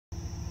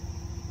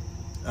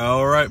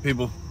All right,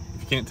 people,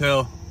 if you can't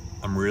tell,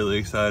 I'm really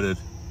excited.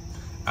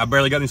 I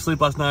barely got any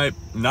sleep last night.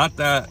 Not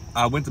that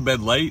I went to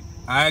bed late.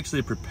 I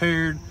actually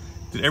prepared,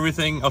 did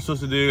everything I was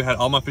supposed to do, had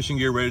all my fishing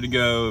gear ready to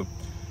go,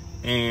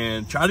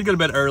 and tried to go to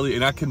bed early,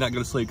 and I could not go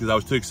to sleep because I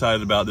was too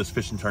excited about this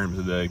fishing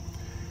tournament today.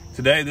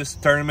 Today, this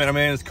tournament I'm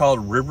in is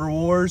called River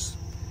Wars,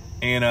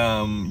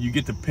 and you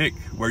get to pick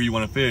where you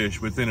want to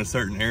fish within a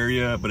certain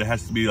area, but it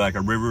has to be like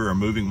a river or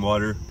moving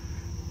water.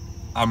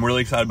 I'm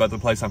really excited about the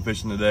place I'm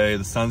fishing today.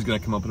 The sun's gonna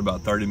come up in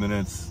about 30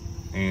 minutes,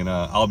 and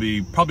I'll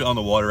be probably on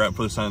the water right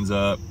before the sun's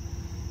up.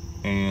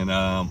 And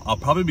I'll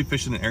probably be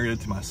fishing an area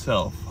to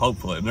myself,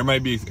 hopefully. There may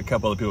be a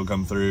couple other people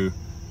come through,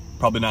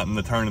 probably not in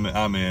the tournament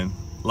I'm in.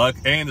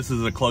 And this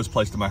is a close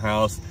place to my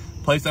house,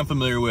 place I'm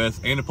familiar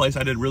with, and a place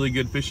I did really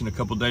good fishing a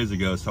couple days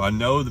ago. So I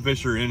know the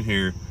fish are in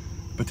here,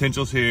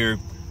 potential's here.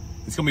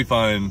 It's gonna be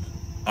fun.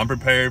 I'm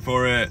prepared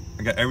for it.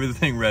 I got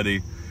everything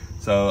ready.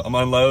 So I'm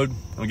gonna unload,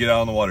 I'm gonna get out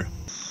on the water.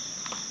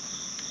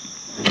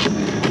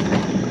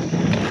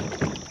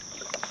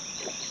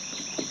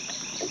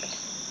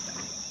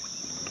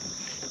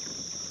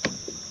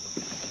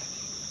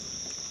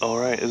 All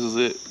right, this is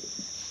it.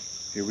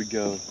 Here we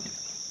go.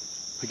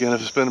 We're gonna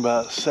spend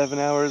about 7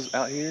 hours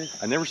out here.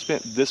 I never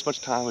spent this much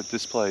time at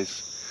this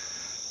place.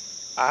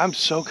 I'm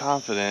so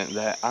confident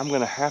that I'm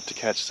gonna have to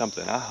catch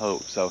something, I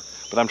hope so.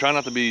 But I'm trying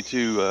not to be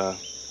too,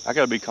 I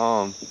gotta be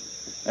calm.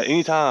 At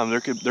any time,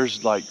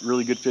 there's like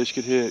really good fish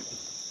could hit,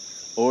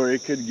 or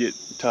it could get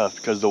tough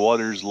because the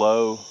water's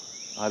low.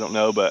 I don't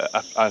know, but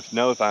I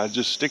know if I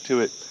just stick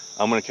to it,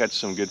 I'm gonna catch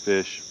some good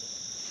fish.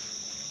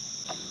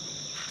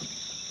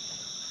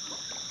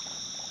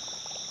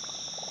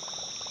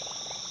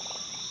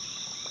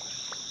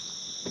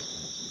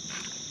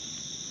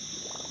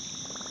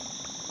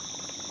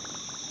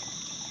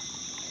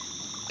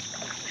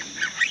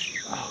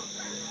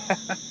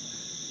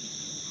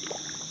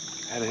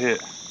 Had a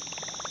hit.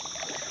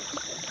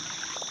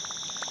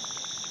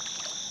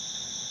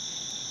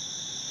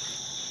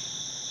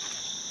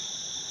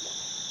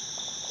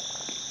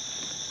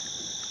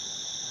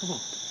 Come on.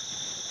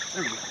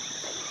 There we go.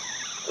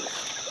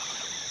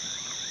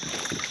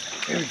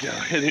 There we go.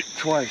 Hit it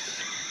twice.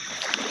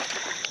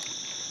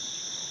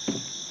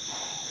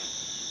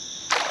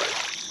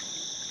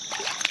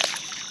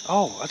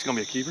 Oh, that's gonna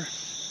be a keeper.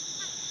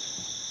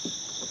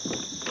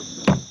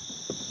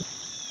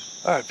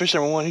 All right, fish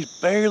number one, he's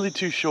barely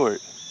too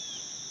short,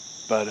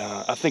 but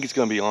I think it's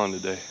gonna be on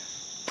today.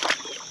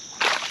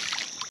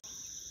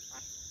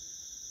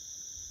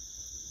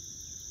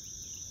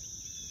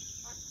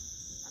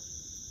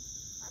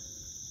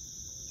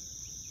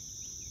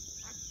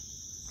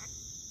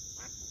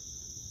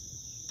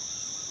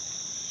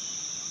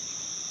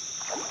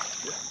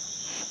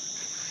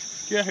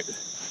 Yeah.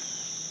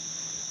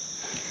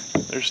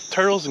 There's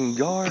turtles and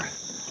gar,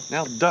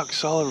 now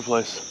ducks all over the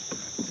place.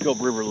 Let's go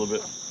up river a little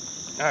bit.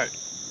 All right,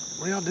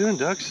 what are y'all doing,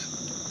 ducks?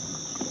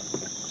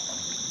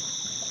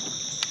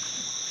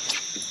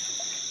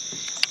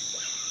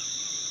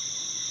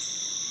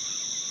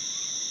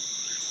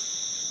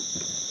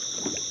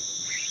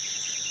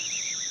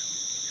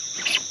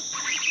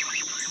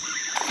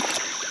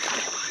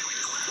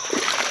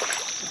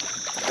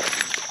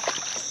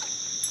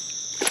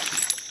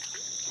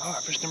 All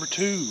right, fish number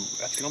two.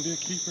 That's gonna be a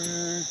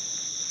keeper.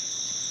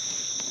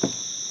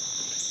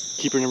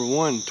 Keeper number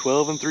one,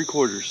 12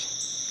 3/4.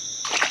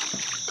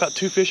 Caught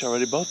two fish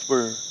already, both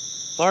were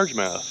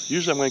largemouth.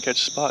 Usually I'm gonna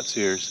catch spots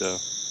here, so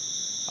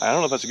I don't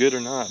know if that's good or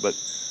not, but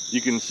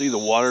you can see the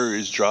water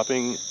is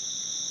dropping.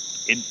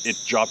 It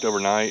dropped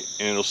overnight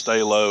and it'll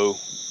stay low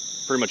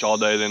pretty much all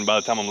day. Then by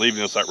the time I'm leaving,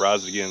 it'll start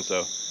rising again.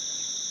 So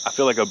I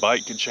feel like a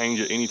bite could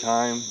change at any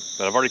time,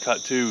 but I've already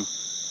caught two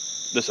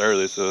this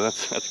early, so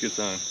that's a good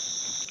sign.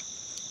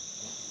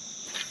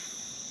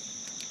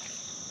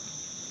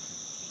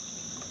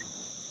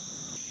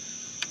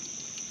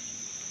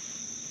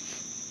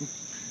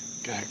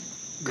 Got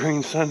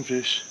green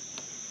sunfish.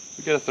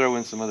 We gotta throw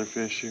in some other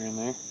fish here and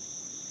there.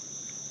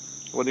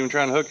 Wasn't even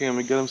trying to hook him,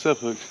 he got himself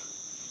hooked.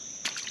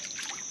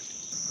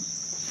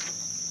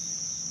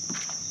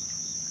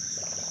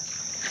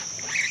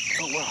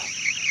 Oh wow.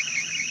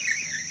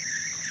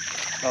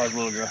 Oh, it's a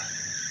little guy.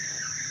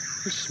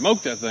 We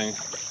smoked that thing.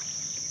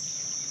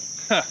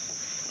 Huh.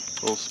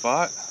 Little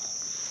spot.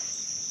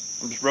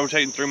 I'm just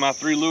rotating through my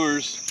 3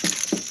 lures.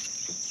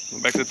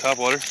 Back to the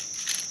topwater.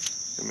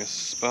 Give me a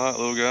spot,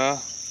 little guy.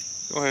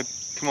 Go ahead,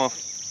 come off.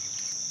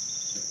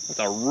 It's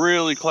a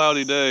really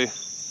cloudy day.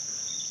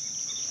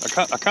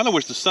 I kind of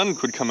wish the sun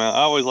could come out.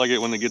 I always like it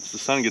when the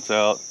sun gets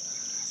out.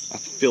 I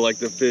feel like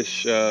the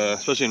fish,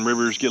 especially in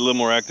rivers, get a little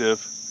more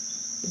active.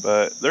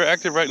 But they're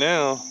active right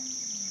now.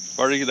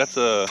 That's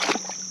a,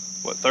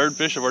 what, 3rd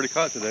fish I've already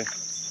caught today.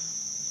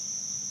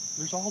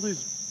 There's all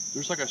these,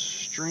 there's like a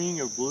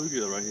string of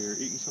bluegill right here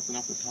eating something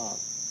off the top.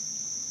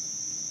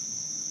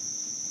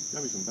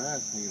 Gotta be some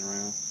bass hanging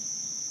around.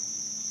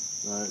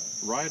 But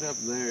right up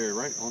there,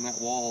 right on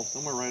that wall,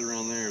 somewhere right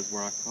around there is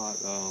where I caught,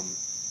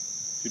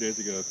 2 days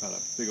ago, I caught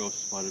a big old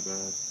spotted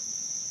bass.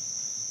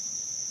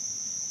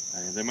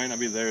 And they may not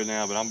be there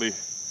now, but I'm be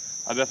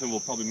I definitely will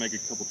probably make a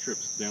couple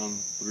trips down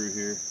through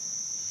here.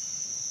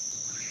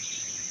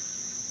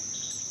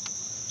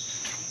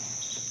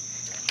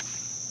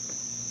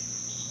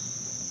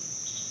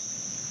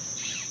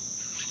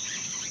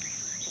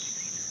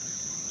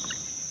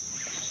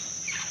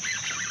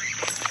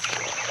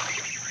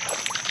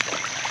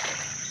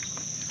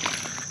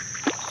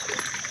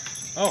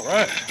 All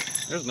right,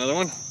 there's another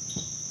one.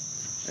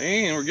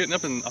 And we're getting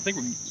up and I think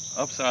we're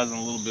upsizing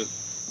a little bit.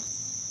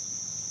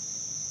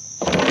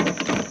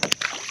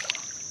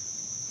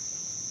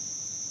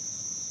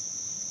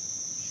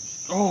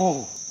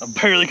 Oh, I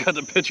barely got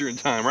the picture in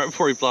time right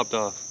before he flopped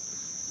off.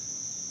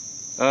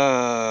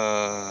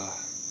 All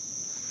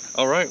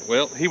right,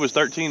 well, he was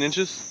 13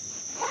 inches.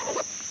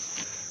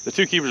 The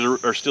two keepers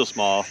are still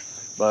small,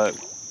 but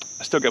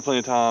I still got plenty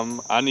of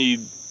time. I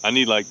need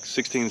like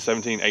 16,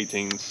 17,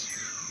 18s,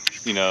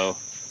 you know,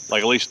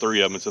 like at least 3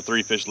 of them. It's a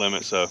 3-fish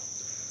limit, so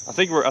I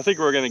think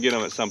we're gonna get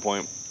them at some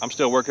point. I'm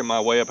still working my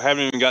way up. I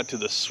haven't even got to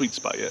the sweet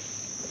spot yet.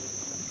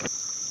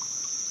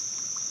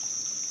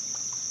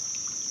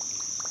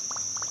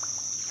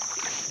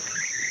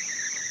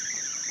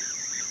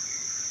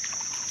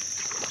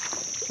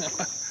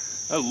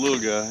 That was a little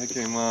guy, he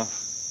came off.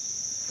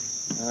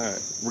 All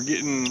right, we're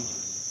getting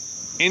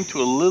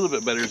into a little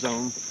bit better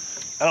zone.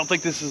 I don't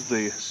think this is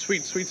the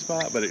sweet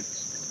spot, but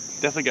it's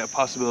definitely got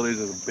possibilities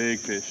as a big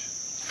fish.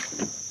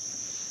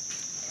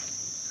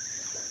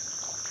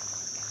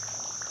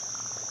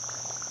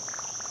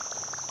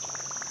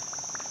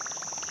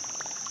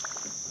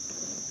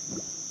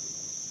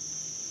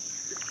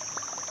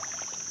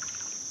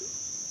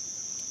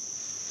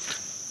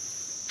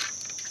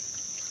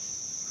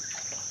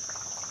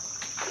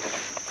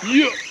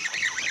 Yeah,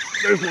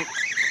 there's one.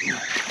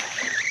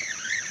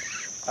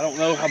 I don't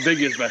know how big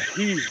he is, but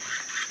he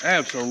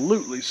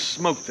absolutely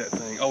smoked that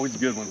thing. Oh, he's a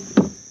good one.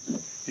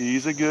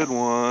 He's a good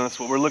one. That's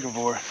what we're looking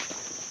for.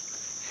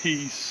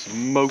 He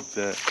smoked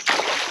that.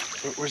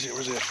 Where's it?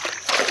 Where's it?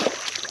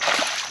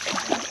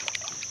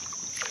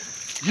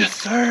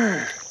 Yes,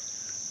 sir.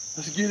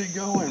 Let's get it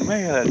going.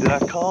 Man, did I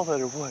call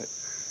that or what?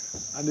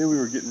 I knew we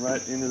were getting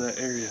right into that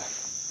area.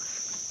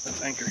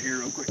 Let's anchor here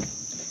real quick.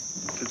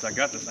 Since I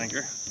got this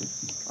anchor,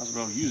 might as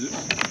well use it.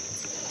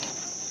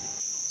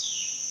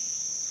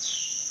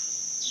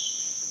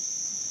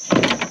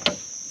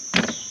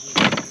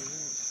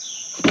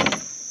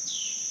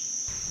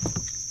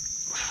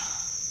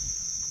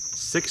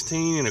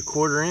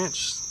 $16.25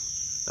 inch.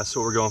 That's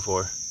what we're going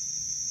for.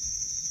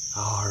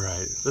 All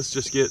right, let's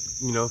just get,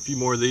 you know, a few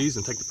more of these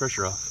and take the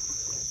pressure off.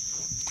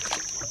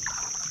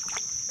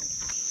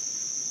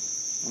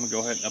 I'm gonna go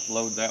ahead and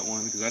upload that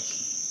one because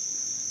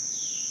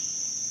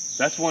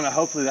that's one.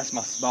 Hopefully that's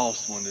my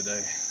smallest one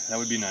today. That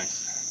would be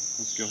nice.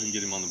 Let's go ahead and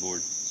get him on the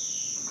board.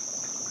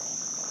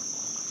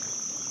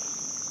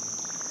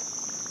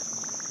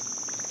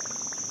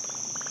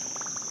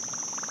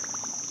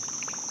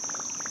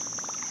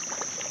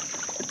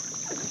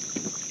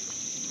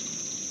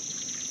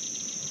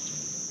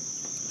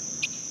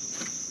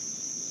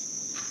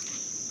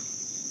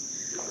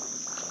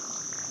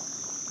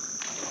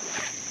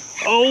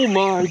 Oh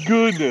my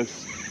goodness.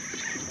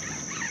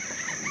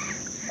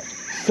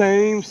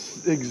 Same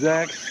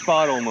exact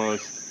spot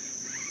almost.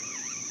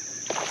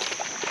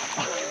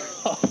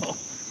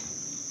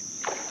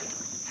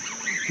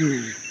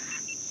 Dude.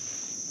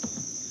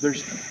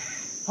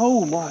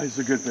 Oh my, it's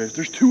a good fish.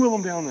 There's 2 of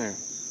them down there.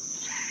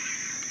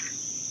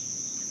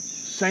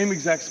 Same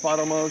exact spot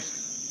almost.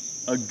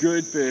 A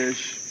good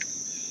fish.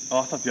 Oh,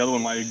 I thought the other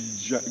one might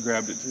have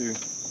grabbed it too.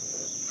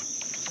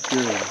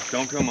 Good.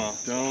 Don't come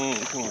off. Don't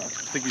come off.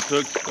 I think he's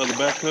hooked on the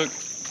back hook.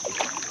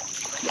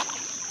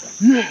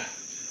 Yeah.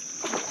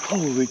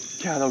 Holy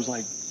cow, that was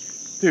like,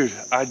 dude,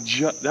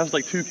 that was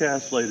like 2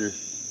 casts later.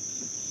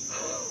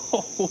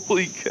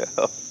 Holy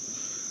cow.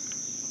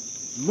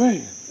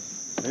 Man,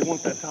 they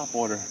want that top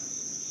water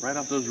right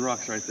off those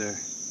rocks right there.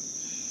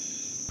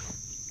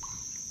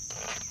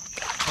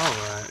 All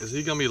right, is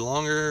he gonna be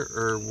longer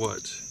or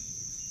what?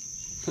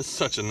 It's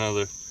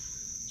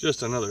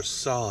just another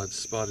solid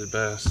spotted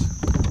bass.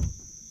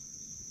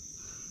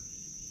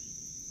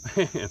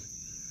 Man,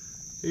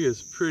 he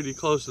is pretty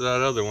close to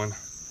that other one.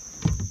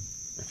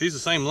 If he's the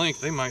same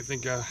length, they might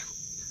think I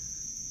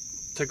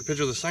take a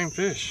picture of the same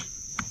fish.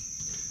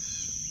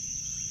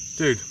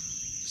 Dude,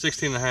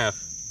 16.5.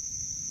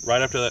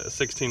 Right after that,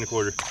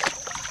 16.25.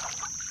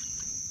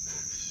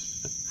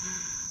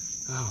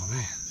 Oh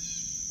man.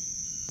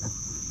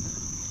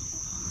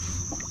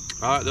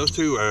 All right, those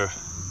 2 are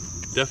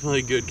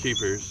definitely good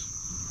keepers.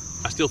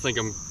 I still think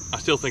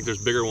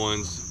there's bigger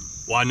ones.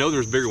 Well, I know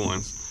there's bigger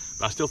ones,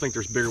 but I still think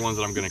there's bigger ones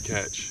that I'm gonna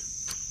catch.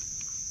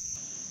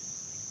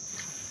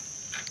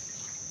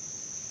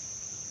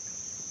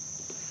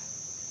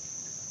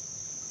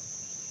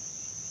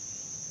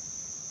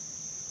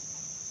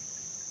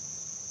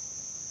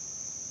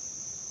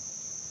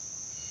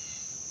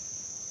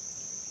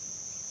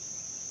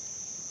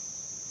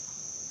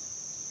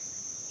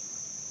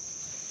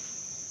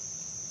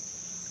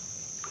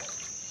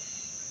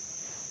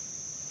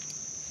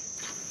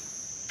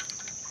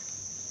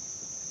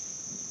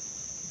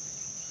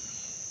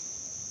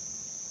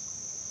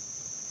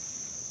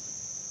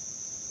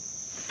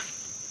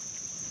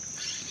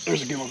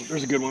 There's a good one.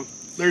 There's a good one.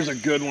 There's a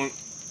good one.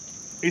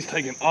 He's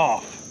taking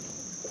off.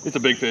 It's a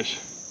big fish.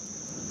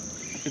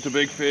 It's a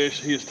big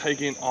fish. He is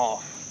taking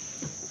off.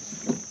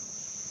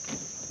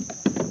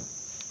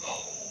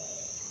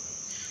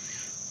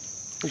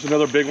 There's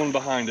another big one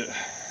behind it.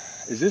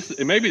 Is this?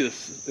 It may be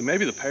this. It may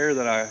be the pair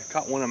that I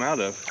caught one of them out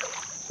of.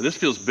 But this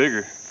feels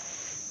bigger.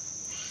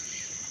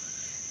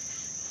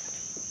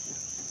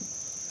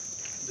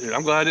 Dude,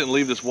 I'm glad I didn't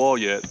leave this wall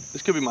yet.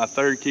 This could be my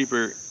third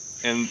keeper,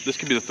 and this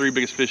could be the 3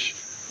 biggest fish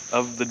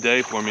of the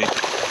day for me.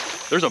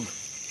 There's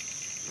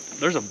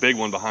a big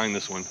one behind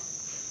this one.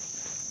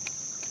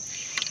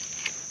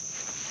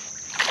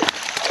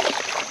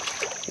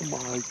 Oh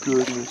my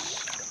goodness.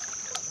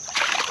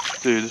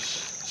 Dude,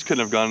 this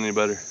couldn't have gone any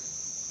better.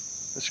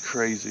 That's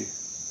crazy.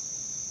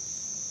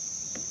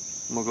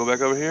 I'm gonna go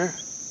back over here.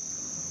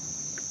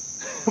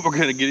 We're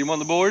gonna get him on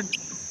the board.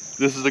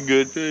 This is a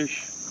good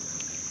fish.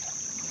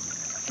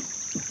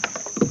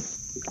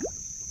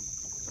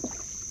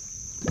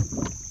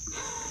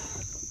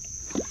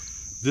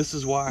 This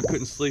is why I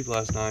couldn't sleep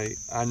last night.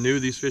 I knew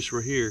these fish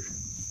were here.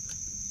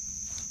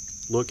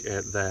 Look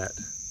at that.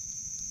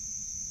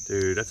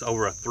 Dude, that's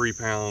over a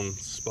 3-pound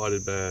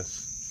spotted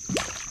bass.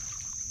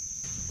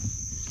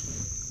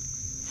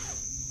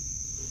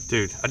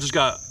 Dude, I just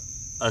got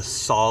a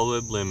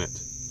solid limit.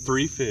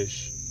 3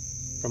 fish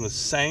from the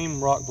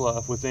same rock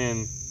bluff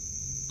within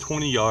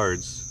 20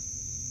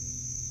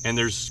 yards. And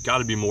there's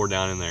gotta be more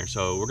down in there.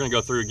 So we're gonna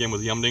go through again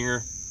with Yum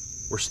Dinger.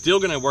 We're still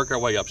gonna work our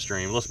way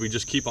upstream unless we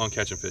just keep on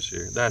catching fish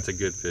here. That's a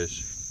good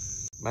fish.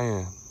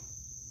 Man,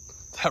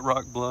 that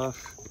rock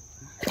bluff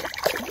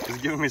is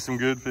giving me some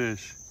good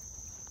fish.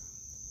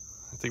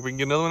 I think we can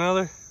get another one out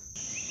of there.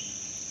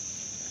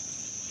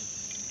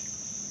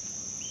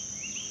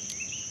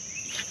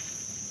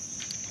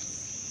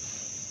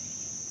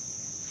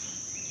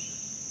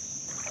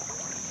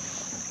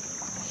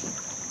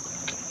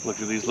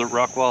 Look at these little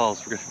rock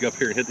walls. We're gonna go up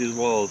here and hit these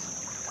walls.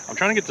 I'm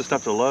trying to get the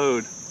stuff to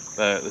load.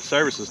 The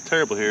service is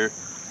terrible here,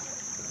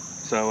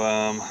 so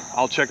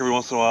I'll check every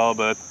once in a while,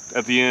 but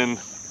at the end,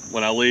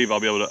 when I leave, I'll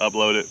be able to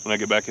upload it when I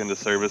get back into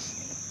service.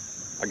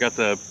 I got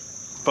the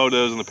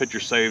photos and the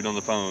pictures saved on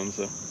the phone,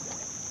 so.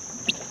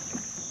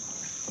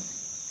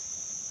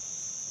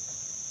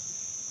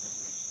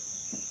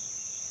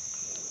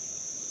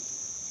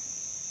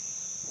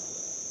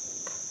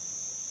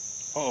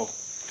 Uh-oh.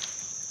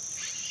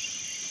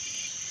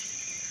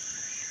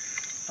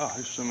 Oh,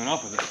 he's swimming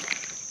off of it.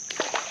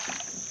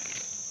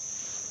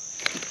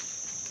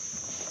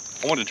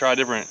 I wanted to try a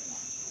different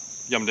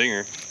Yum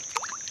Dinger.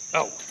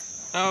 Oh,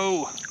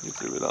 no, you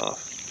threw it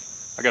off.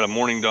 I got a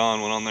Morning Dawn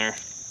one on there.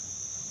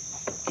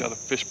 Got a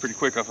fish pretty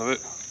quick off of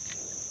it.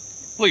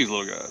 Please,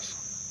 little guys.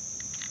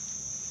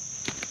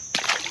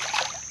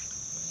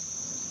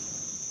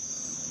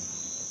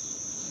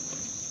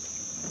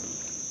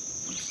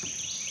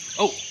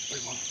 Oh,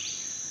 there's one.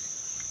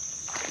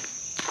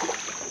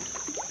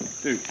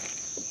 Dude,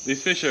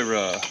 these fish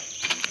are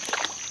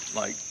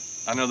like,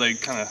 I know they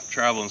kind of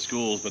travel in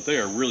schools, but they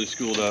are really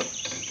schooled up.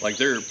 Like,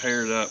 they're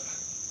paired up.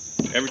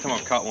 Every time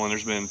I've caught one,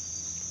 there's been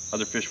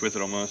other fish with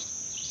it almost.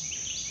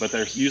 But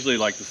they're usually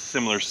like the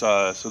similar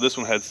size. So this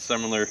one had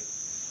several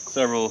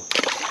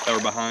that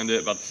were behind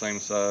it, about the same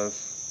size.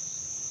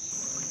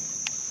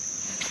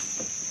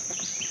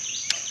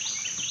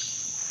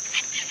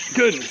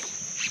 Goodness.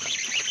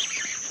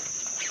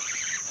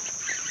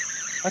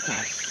 That's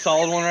a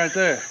solid one right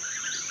there.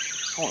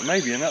 Oh,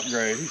 maybe an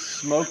upgrade. He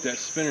smoked that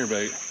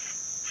spinnerbait.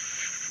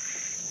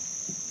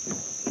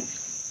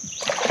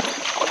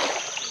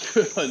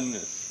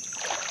 Goodness.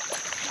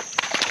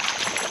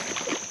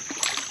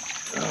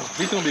 Oh,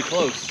 he's gonna be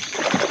close.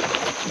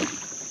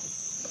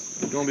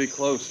 He's gonna be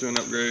close to an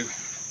upgrade.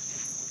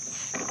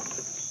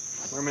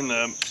 I'm in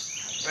the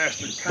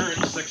faster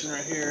current section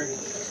right here,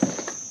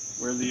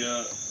 where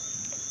the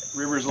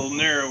river is a little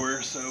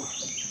narrower, so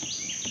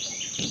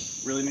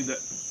really need that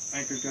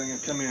anchor going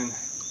to come in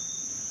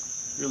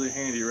really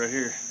handy right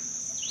here.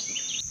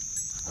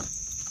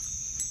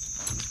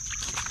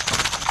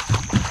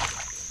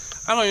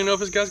 I don't even know if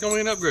this guy's gonna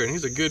be an upgrade.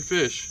 He's a good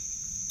fish.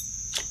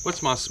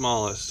 What's my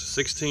smallest?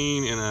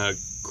 16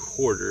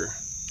 1/4.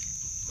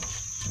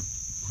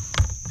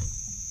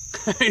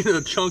 He's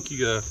a chunky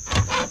guy.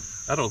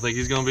 I don't think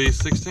he's gonna be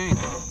 16.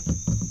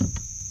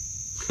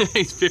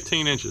 He's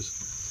 15 inches.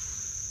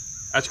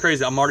 That's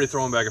crazy. I'm already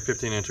throwing back a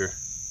 15-incher.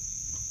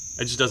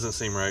 It just doesn't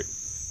seem right.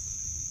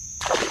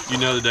 You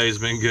know the day's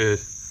been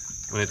good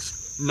when it's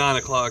 9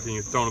 o'clock and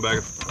you're throwing back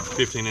a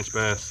 15-inch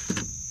bass.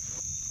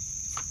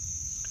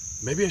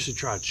 Maybe I should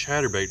try a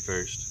chatterbait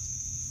first.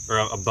 Or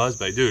a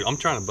buzzbait. Dude, I'm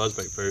trying a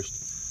buzzbait first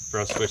before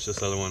I switch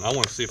this other one. I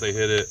want to see if they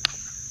hit it.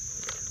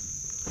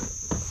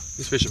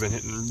 These fish have been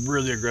hitting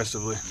really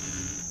aggressively.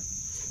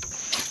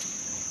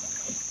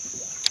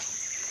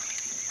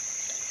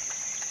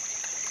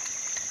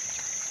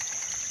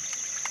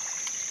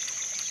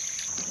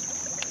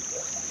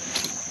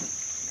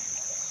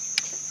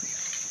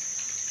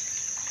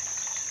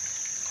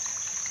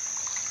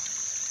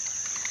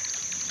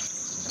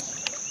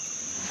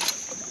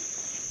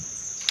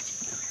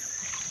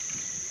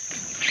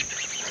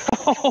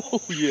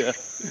 Oh yeah.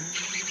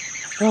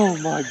 Oh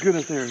my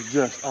goodness, they're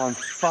just on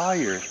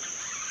fire.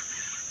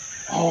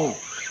 Oh,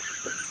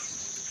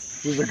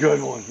 this is a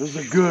good one. This is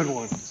a good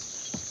one.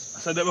 I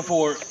said that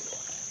before.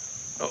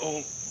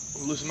 Uh-oh,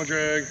 loosen my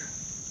drag.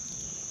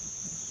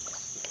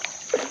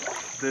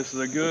 This is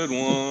a good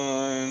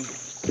one.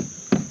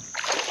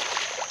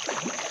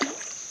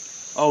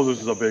 Oh,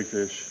 this is a big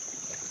fish.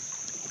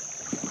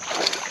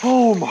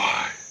 Oh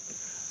my.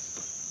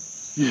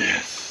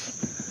 Yes.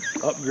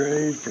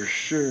 Upgrade for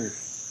sure.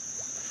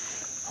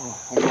 Oh,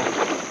 I'm going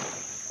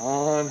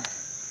on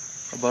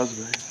a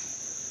buzzbait.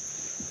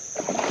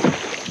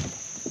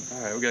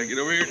 All right, we gotta get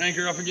over here and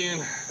anchor off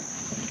again.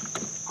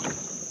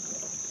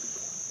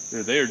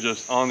 Dude, they are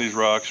just on these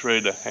rocks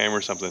ready to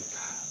hammer something.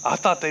 I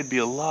thought they'd be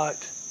a lot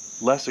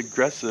less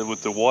aggressive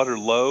with the water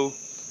low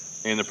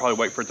and they're probably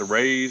waiting for it to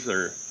raise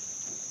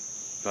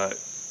but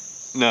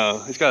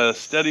no, it's got a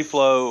steady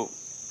flow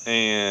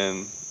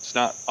and it's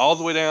not all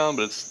the way down,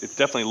 but it's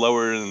definitely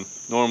lower than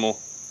normal,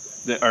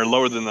 or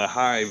lower than the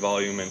high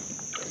volume, and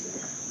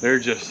they're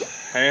just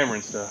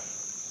hammering stuff.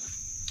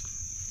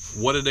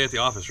 What a day at the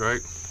office,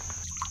 right?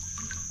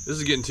 This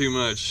is getting too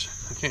much.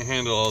 I can't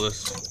handle all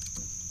this.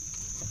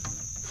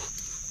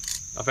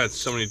 I've had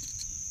so many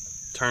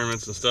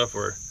tournaments and stuff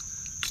where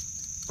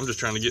I'm just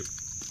trying to get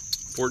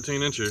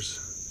 14 inches.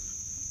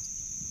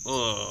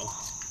 Oh.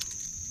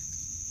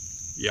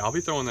 Yeah, I'll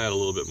be throwing that a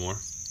little bit more.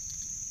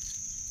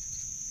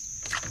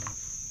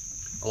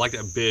 I like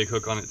that big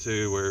hook on it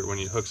too, where when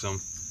you hook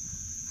them,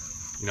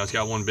 you know, it's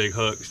got one big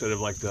hook instead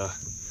of like the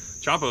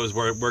Choppo's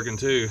working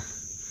too.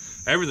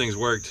 Everything's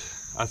worked.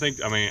 I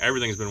mean,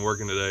 everything's been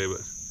working today,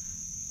 but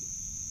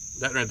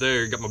that right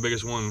there got my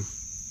biggest one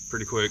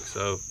pretty quick,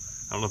 so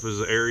I don't know if it was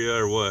the area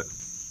or what.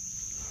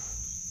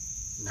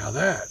 Now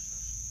that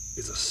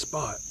is a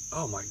spot.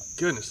 Oh my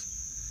goodness.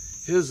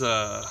 His,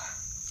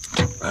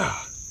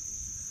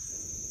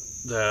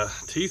 the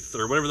teeth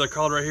or whatever they're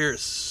called right here,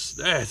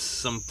 that's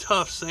some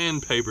tough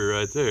sandpaper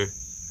right there.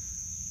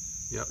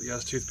 Yep, he got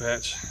his tooth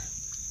patch.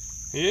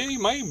 Yeah, he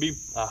might be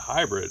a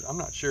hybrid. I'm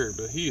not sure,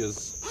 but he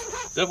is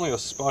definitely a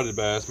spotted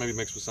bass, maybe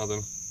mixed with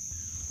something.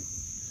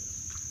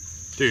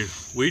 Dude,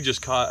 we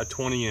just caught a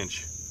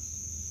 20-inch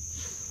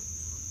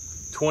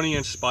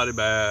spotted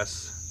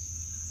bass.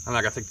 I'm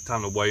not gonna take the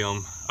time to weigh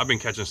them. I've been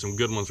catching some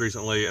good ones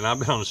recently, and I've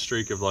been on a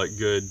streak of like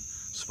good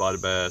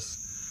spotted bass.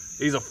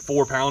 He's a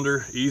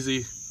 4-pounder,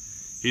 easy.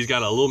 He's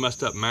got a little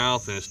messed up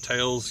mouth and his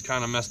tail's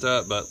kind of messed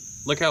up, but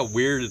look how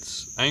weird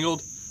it's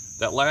angled.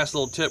 That last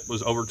little tip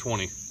was over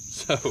 20.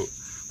 So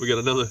we got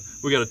a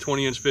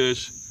 20-inch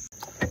fish.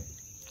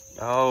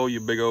 Oh, you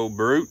big old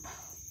brute.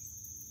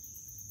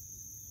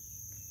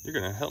 You're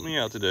gonna help me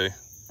out today.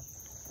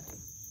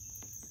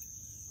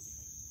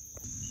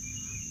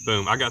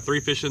 Boom, I got 3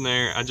 fish in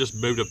there. I just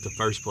moved up to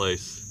first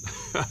place.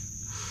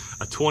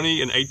 A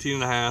 20, an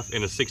 18.5,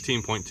 and a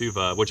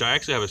 16.25, which I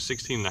actually have a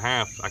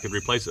 16.5 I could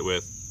replace it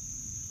with.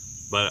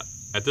 But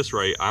at this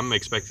rate, I'm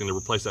expecting to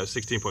replace that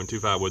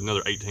 16.25 with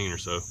another 18 or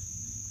so.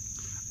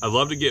 I'd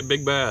love to get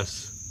big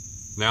bass.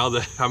 Now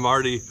that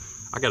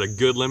I got a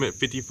good limit,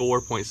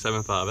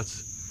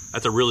 54.75.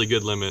 That's a really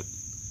good limit.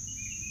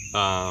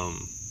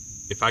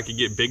 If I could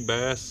get big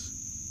bass,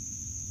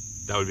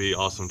 that would be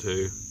awesome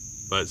too.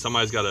 But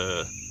somebody's got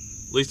at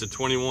least a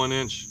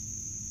 21-inch.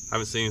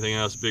 Haven't seen anything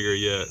else bigger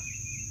yet.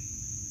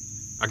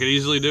 I could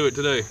easily do it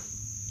today.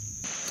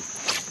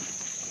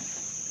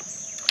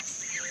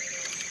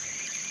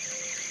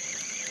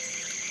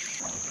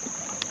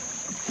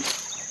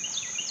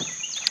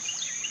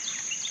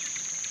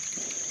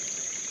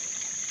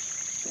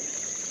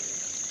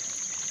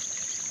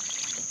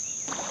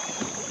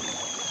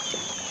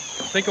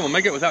 I think I'm gonna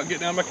make it without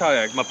getting out of my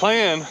kayak. My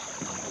plan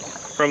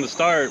from the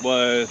start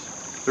was,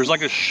 there's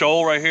like a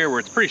shoal right here where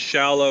it's pretty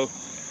shallow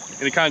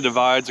and it kind of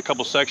divides a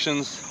couple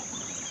sections,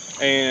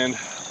 and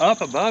up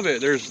above it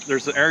there's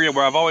the area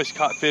where I've always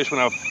caught fish when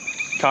I've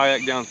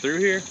kayaked down through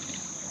here,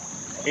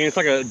 and it's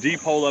like a deep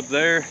hole up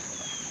there,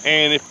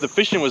 and if the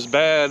fishing was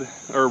bad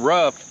or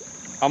rough,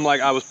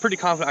 I was pretty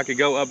confident I could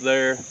go up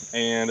there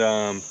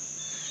and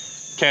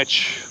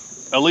catch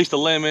at least a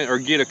limit or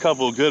get a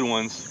couple of good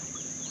ones,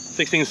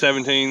 16,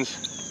 17s.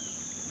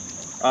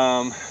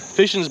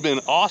 Fishing's been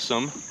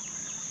awesome,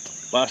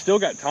 but I still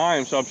got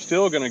time, so I'm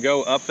still gonna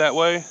go up that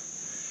way,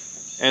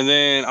 and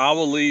then I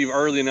will leave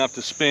early enough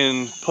to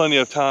spend plenty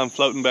of time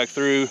floating back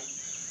through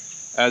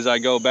as I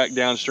go back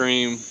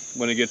downstream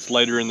when it gets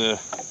later in the,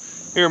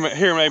 here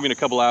maybe in a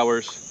couple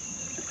hours.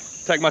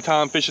 Take my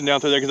time fishing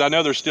down through there because I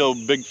know there's still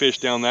big fish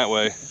down that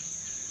way,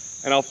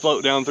 and I'll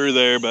float down through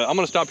there. But I'm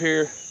gonna stop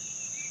here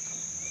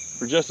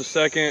for just a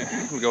second.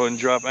 I'm gonna go ahead and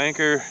drop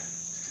anchor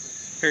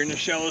here in this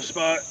shallow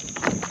spot.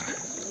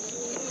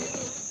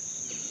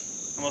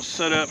 I'm gonna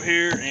set up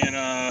here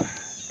and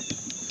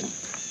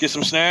get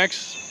some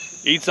snacks,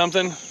 eat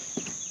something,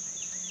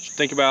 just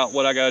think about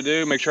what I gotta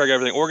do, make sure I got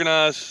everything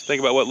organized, think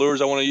about what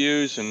lures I wanna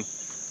use, and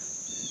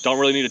don't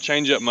really need to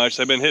change up much.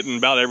 They've been hitting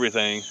about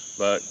everything,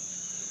 but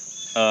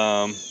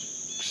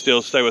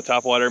still stay with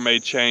Topwater. May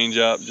change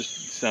up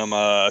just some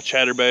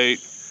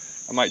chatterbait.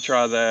 I might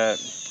try that.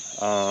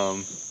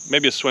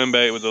 Maybe a swim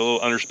bait with a little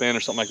underspin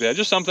or something like that.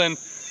 Just something,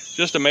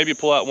 just to maybe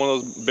pull out one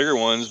of those bigger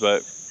ones.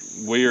 But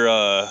we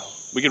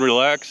can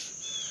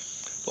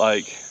relax.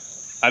 Like,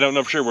 I don't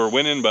know for sure we're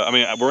winning, but I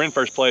mean, we're in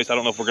first place. I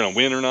don't know if we're gonna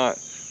win or not,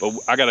 but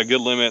I got a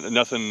good limit and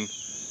nothing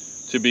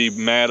to be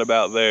mad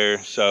about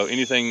there. So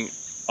anything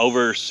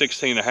over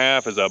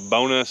 16.5 is a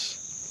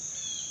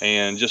bonus,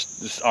 and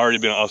just it's already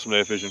been an awesome day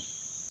of fishing.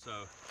 So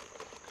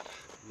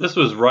this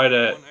was right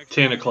at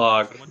 10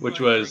 o'clock,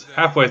 which was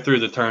halfway through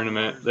the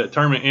tournament. The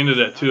tournament ended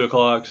at 2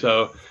 o'clock,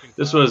 so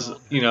this was,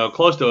 you know,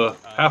 close to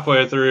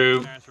halfway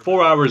through.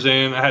 4 hours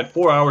in, I had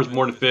 4 hours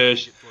more to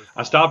fish.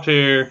 I stopped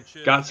here,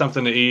 got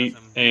something to eat,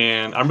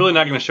 and I'm really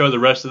not going to show the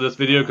rest of this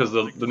video because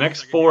the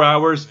next 4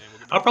 hours,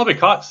 I probably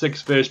caught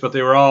 6 fish, but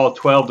they were all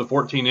 12 to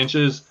 14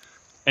 inches.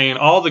 And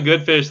all the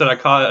good fish that I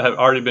caught have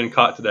already been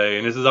caught today,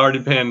 and this has already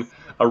been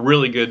a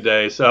really good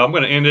day. So I'm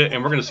going to end it,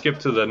 and we're going to skip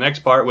to the next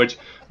part, which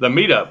the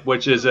meetup,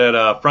 which is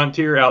at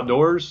Frontier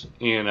Outdoors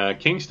in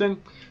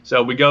Kingston.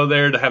 So we go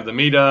there to have the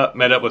meetup,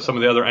 met up with some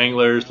of the other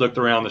anglers, looked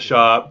around the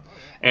shop,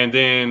 and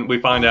then we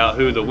find out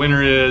who the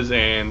winner is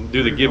and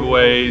do the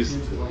giveaways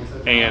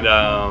and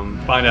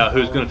find out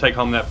who's going to take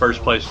home that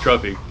first place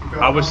trophy.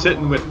 I was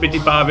sitting with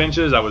 55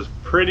 inches. I was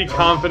pretty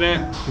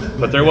confident,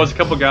 but there was a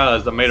couple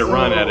guys that made a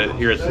run at it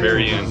here at the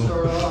very end.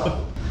 We'll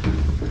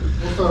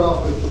start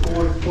off with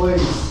fourth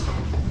place.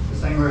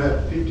 This angler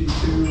had 52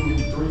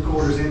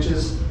 3/4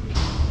 inches.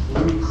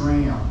 Luke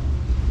Graham.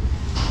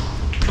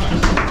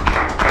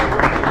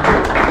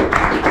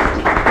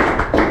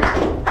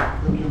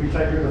 Luke, you'll be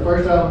taking the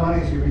first out of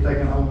money, so you'll be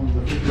taking home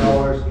the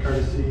 $50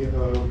 courtesy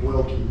of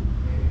Wilkie.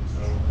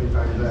 So pay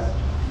back to that.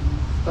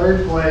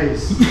 Third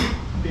place,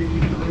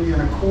 53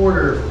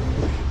 1/4.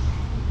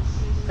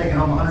 Taking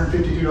home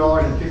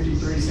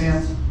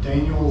 $152.53,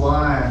 Daniel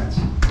Lyons.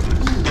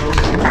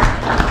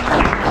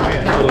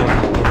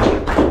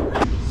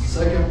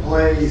 Second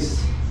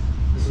place,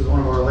 this is one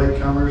of our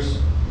latecomers,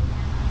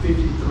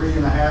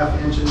 53.5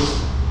 inches,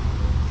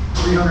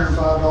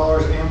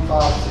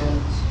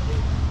 $305.05.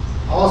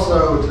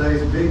 Also,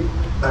 today's big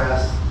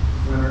bass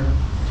winner,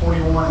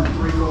 21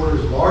 3/4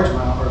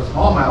 largemouth or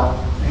smallmouth,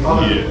 and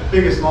one of the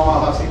biggest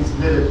smallmouth I've seen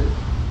submitted,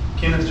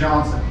 Kenneth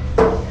Johnson.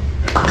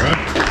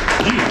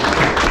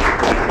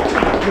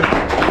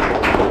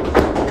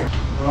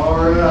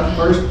 Alright,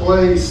 first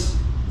place,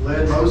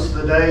 led most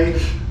of the day,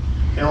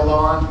 held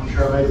on. I'm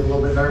sure I made it a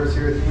little bit nervous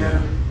here at the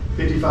end.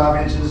 55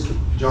 inches,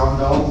 John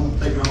Dalton,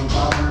 taking home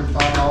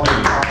 $505.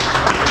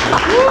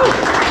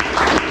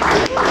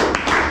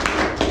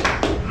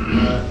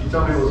 If you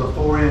told me it was a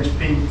 4-inch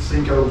pink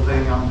Cinco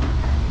thing, I'm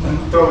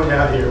throwing it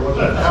out here. One of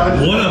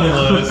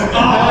them was. Oh,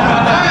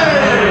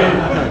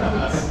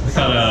 I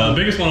caught the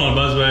biggest one on a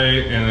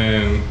buzzbait, and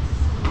then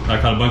I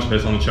caught a bunch of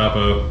fish on the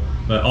Chapo.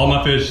 But all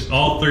my fish,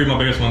 all 3 of my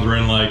biggest ones were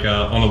in like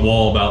on the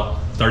wall about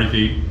 30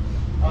 feet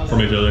from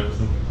each other.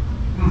 So.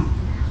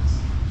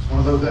 It's one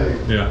of those days.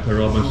 Yeah, they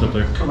were all bunched up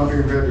there. Come up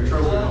here and grab your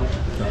trophy.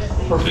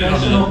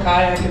 Professional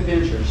kayak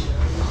adventures.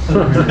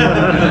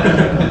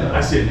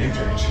 I see a name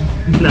change.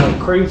 No,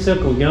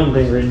 creamsicle young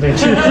digger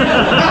adventure.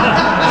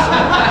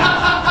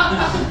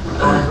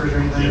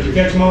 Did you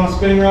catch them on a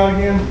spinning rod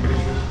again?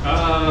 A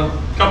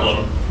couple of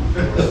them.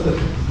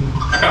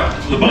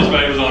 The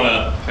buzzbait was on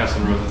a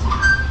casting rod.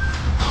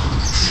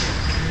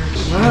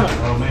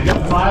 Oh man,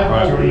 got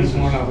 5 Jordan's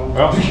one of them.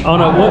 On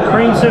a what,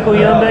 creamsicle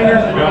young digger?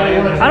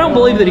 I don't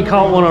believe that he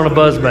caught one on a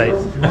buzzbait.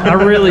 I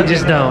really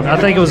just don't. I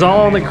think it was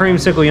all on the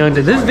creamsicle young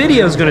digger. This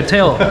video is going to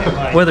tell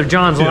whether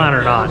John's lying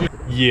or not.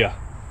 Yeah,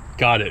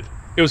 got it.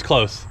 It was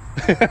close.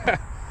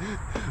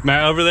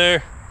 Matt over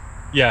there,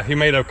 yeah, he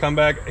made a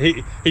comeback.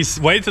 He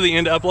waited to the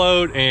end to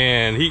upload,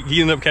 and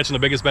he ended up catching the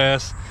biggest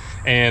bass,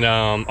 and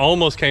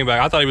almost came back.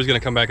 I thought he was going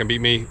to come back and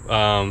beat me,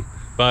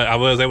 but I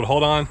was able to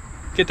hold on,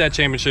 get that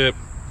championship,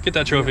 get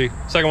that trophy,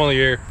 second one of the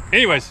year.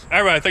 Anyways,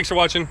 everybody, thanks for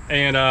watching,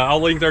 and I'll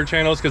link their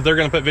channels because they're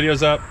going to put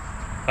videos up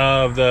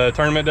of the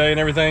tournament day and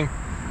everything,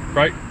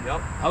 right?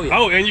 Yep. Oh yeah.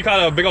 Oh, and you caught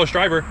a big old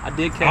striper. I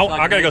did catch.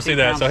 I gotta go see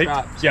that. So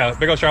yeah,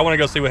 big old striper. I want to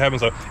go see what happens.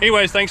 So,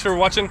 anyways, thanks for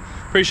watching.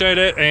 Appreciate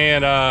it,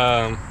 and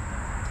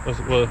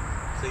we'll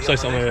say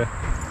something.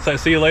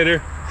 See you later.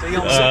 See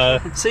you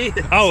on see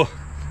you.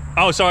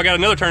 Oh, so I got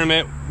another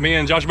tournament. Me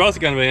and Josh are both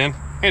going to be in.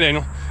 Hey,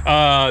 Daniel.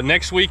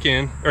 Next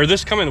weekend, or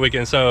this coming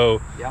weekend.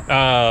 So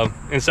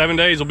in 7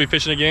 days we'll be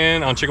fishing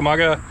again on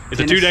Chickamauga. It's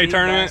a 2-day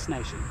tournament,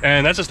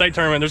 and that's a state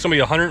tournament. There's gonna be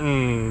 100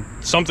 and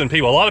something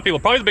people, a lot of people,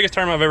 probably the biggest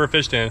tournament I've ever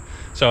fished in.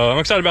 So I'm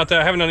excited about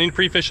that. I haven't done any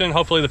pre-fishing.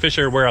 Hopefully the fish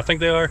are where I think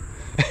they are,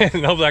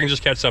 and hopefully I can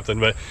just catch something.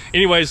 But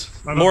anyways,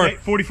 more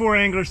 44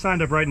 anglers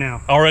signed up right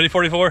now. Already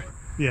 44.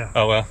 Yeah.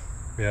 Oh well.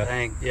 Yeah.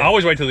 Dang, yeah. I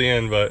always wait till the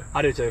end, but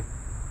I do too.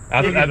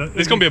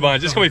 It's gonna be a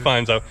bunch. It's gonna be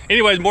fun. So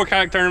anyways, more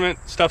kayak tournament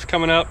stuff's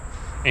coming up.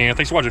 And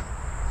thanks for watching.